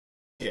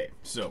Okay,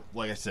 so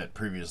like I said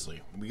previously,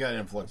 we got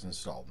Influx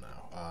installed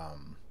now.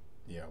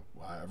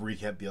 I've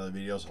recapped the other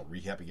videos. I'll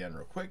recap again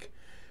real quick.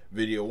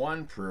 Video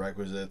 1,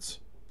 prerequisites,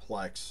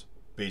 Plex,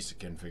 basic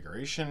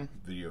configuration.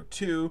 Video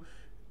 2,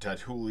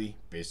 Tatuli,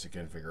 basic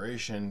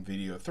configuration.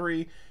 Video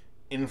 3,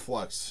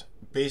 Influx,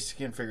 basic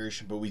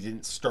configuration, but we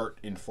didn't start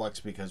Influx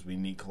because we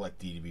need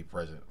CollectD to be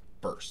present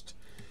first.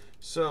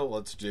 So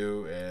let's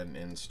do an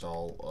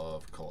install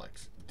of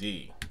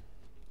CollectD.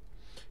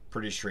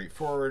 Pretty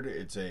straightforward.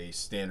 It's a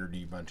standard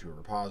Ubuntu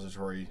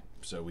repository,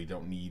 so we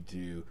don't need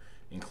to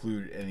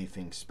include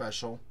anything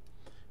special.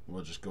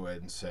 We'll just go ahead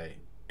and say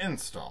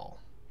install.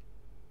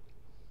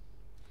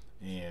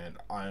 And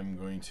I'm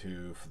going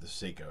to, for the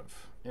sake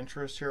of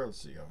interest here, let's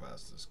see how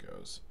fast this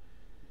goes.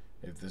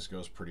 If this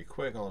goes pretty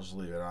quick, I'll just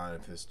leave it on.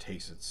 If this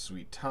takes its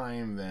sweet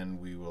time,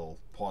 then we will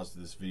pause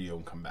this video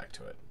and come back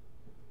to it.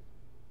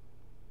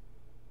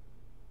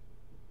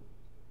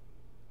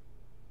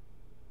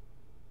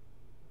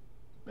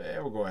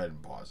 And we'll go ahead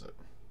and pause it.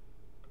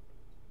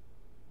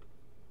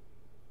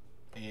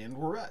 And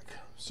we're back.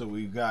 So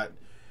we've got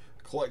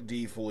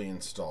CollectD fully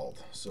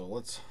installed. So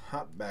let's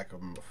hop back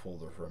up in the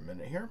folder for a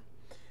minute here.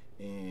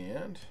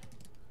 And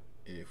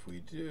if we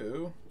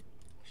do,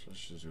 let's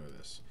just do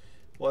this.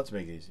 Let's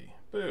make it easy.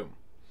 Boom.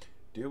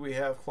 Do we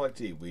have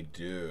CollectD? We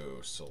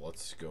do. So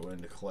let's go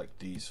into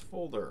CollectD's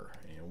folder.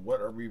 And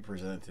what are we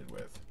presented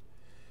with?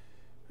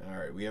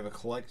 Alright, we have a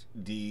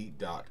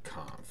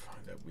CollectD.conf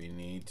that we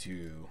need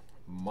to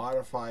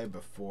modify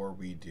before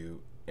we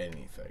do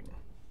anything.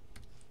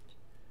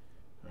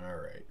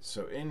 Alright,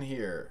 so in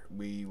here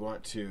we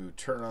want to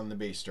turn on the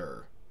base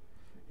stir,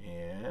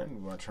 and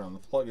we want to turn on the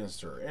plugin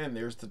stir, and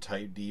there's the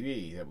type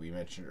DB that we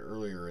mentioned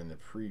earlier in the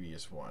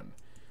previous one.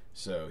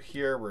 So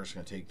here we're just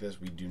going to take this.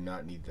 We do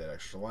not need that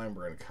extra line.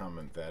 We're going to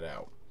comment that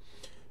out.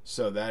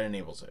 So that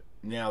enables it.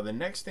 Now the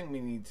next thing we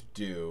need to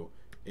do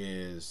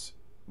is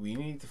we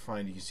need to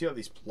find, you can see all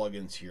these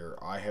plugins here.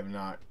 I have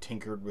not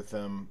tinkered with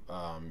them.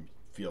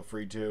 Feel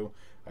free to.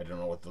 I don't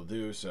know what they'll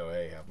do, so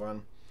hey, have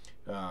fun.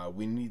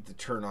 We need to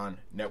turn on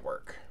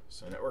network.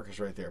 So network is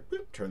right there.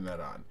 Boop, turn that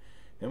on.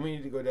 Then we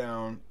need to go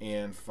down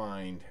and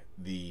find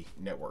the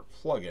network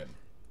plugin,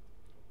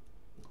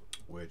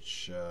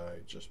 which I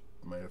just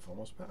might have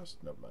almost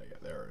passed. Nope, not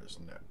yet. There it is.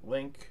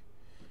 Netlink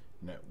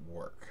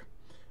network.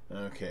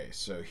 Okay,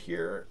 so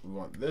here we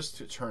want this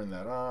to turn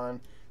that on.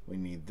 We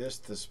need this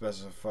to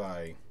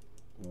specify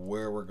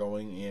where we're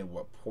going and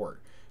what port.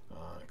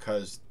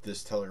 Because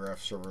this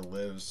Telegraph server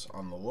lives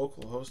on the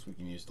local host, we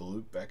can use the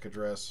loopback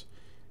address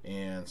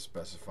and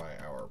specify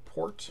our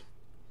port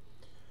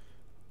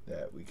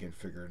that we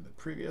configured in the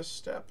previous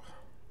step.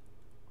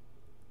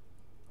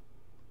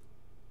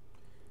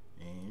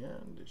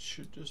 And it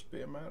should just be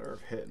a matter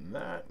of hitting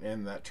that,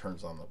 and that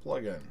turns on the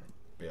plugin.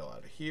 Bail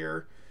out of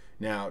here.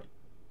 Now,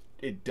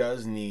 it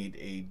does need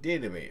a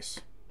database.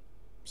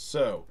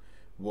 So,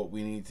 what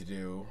we need to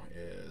do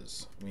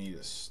is we need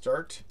to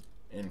start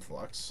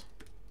influx.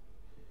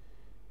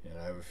 And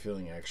I have a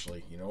feeling,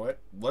 actually, you know what?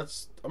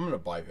 I'm going to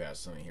bypass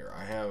something here.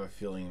 I have a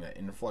feeling that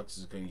influx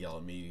is going to yell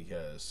at me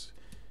because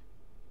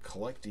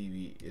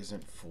CollectDB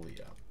isn't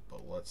fully up.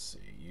 But let's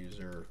see.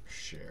 User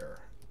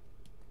share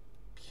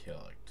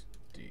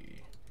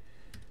CollectD.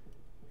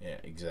 Yeah,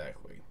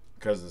 exactly.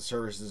 Because the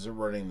service isn't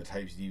running, the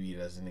types DB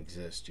doesn't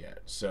exist yet.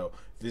 So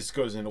this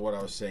goes into what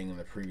I was saying in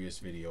the previous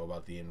video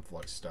about the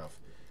influx stuff.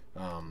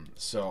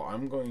 So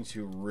I'm going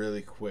to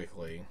really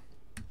quickly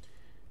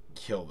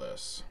kill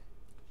this.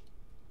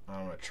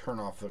 I'm going to turn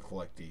off the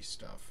CollectD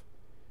stuff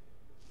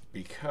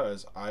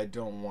because I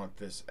don't want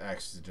this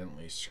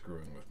accidentally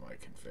screwing with my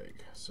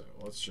config. So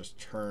let's just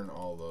turn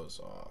all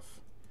those off.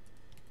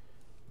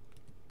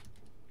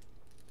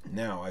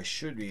 Now I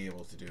should be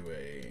able to do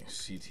a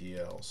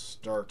CTL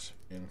start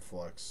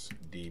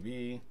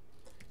influxdb,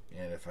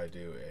 and if I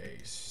do a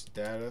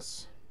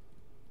status,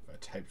 if I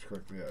typed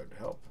correctly, that would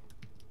help.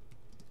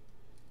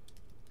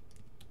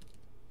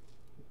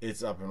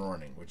 It's up and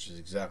running, which is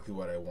exactly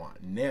what I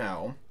want.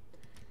 Now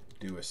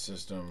do a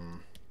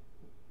system,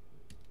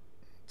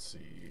 let's see,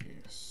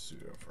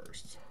 sudo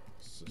first,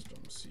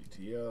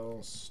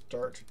 systemctl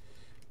start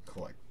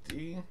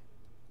CollectD,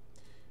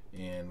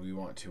 and we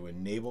want to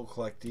enable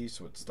CollectD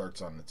so it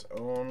starts on its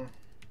own.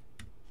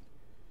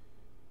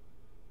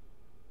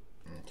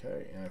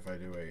 Okay, and if I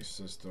do a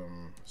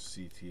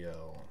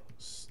systemctl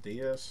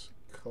status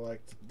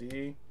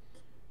CollectD,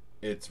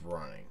 it's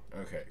running.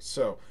 Okay,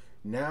 so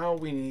now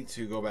we need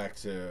to go back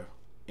to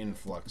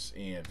influx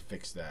and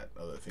fix that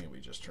other thing we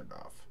just turned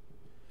off.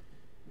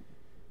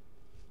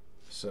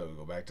 So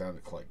go back down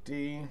to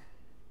CollectD,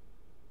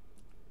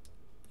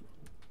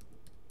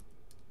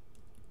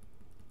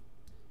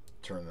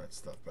 turn that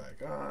stuff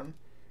back on,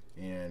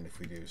 and if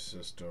we do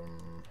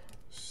systemctl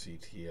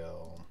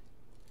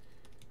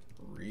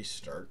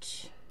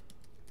restart,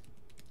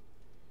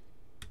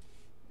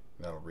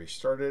 that'll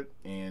restart it,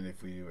 and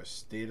if we do a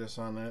status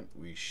on it,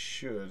 we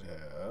should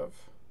have,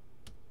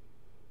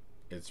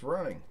 it's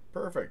running.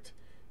 Perfect.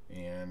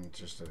 And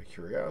just out of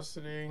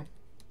curiosity,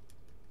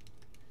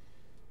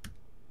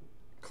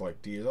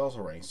 CollectD is also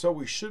running. So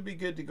we should be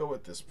good to go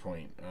at this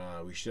point.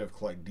 We should have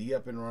CollectD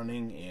up and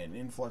running, and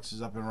influx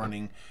is up and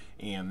running.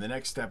 And the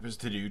next step is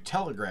to do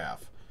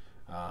telegraph.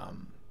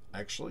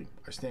 Actually,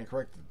 I stand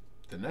corrected.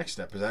 The next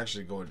step is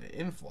actually going to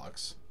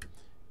influx,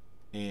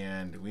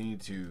 and we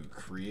need to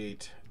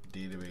create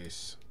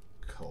database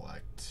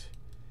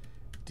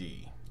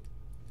CollectD.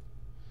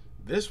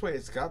 This way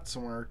it's got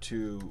somewhere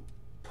to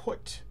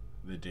put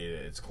the data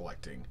it's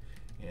collecting.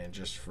 And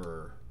just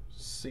for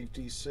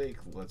safety's sake,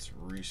 let's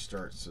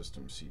restart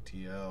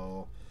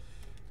systemctl,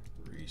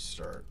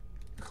 restart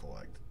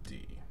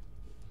CollectD,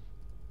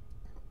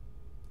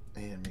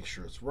 and make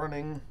sure it's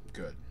running.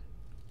 Good.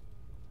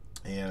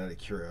 And out of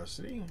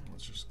curiosity,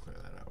 let's just clear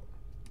that out.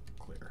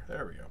 Clear.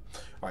 There we go.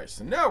 All right,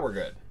 so now we're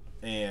good.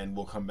 And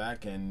we'll come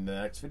back in the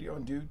next video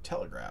and do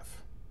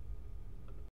telegraph.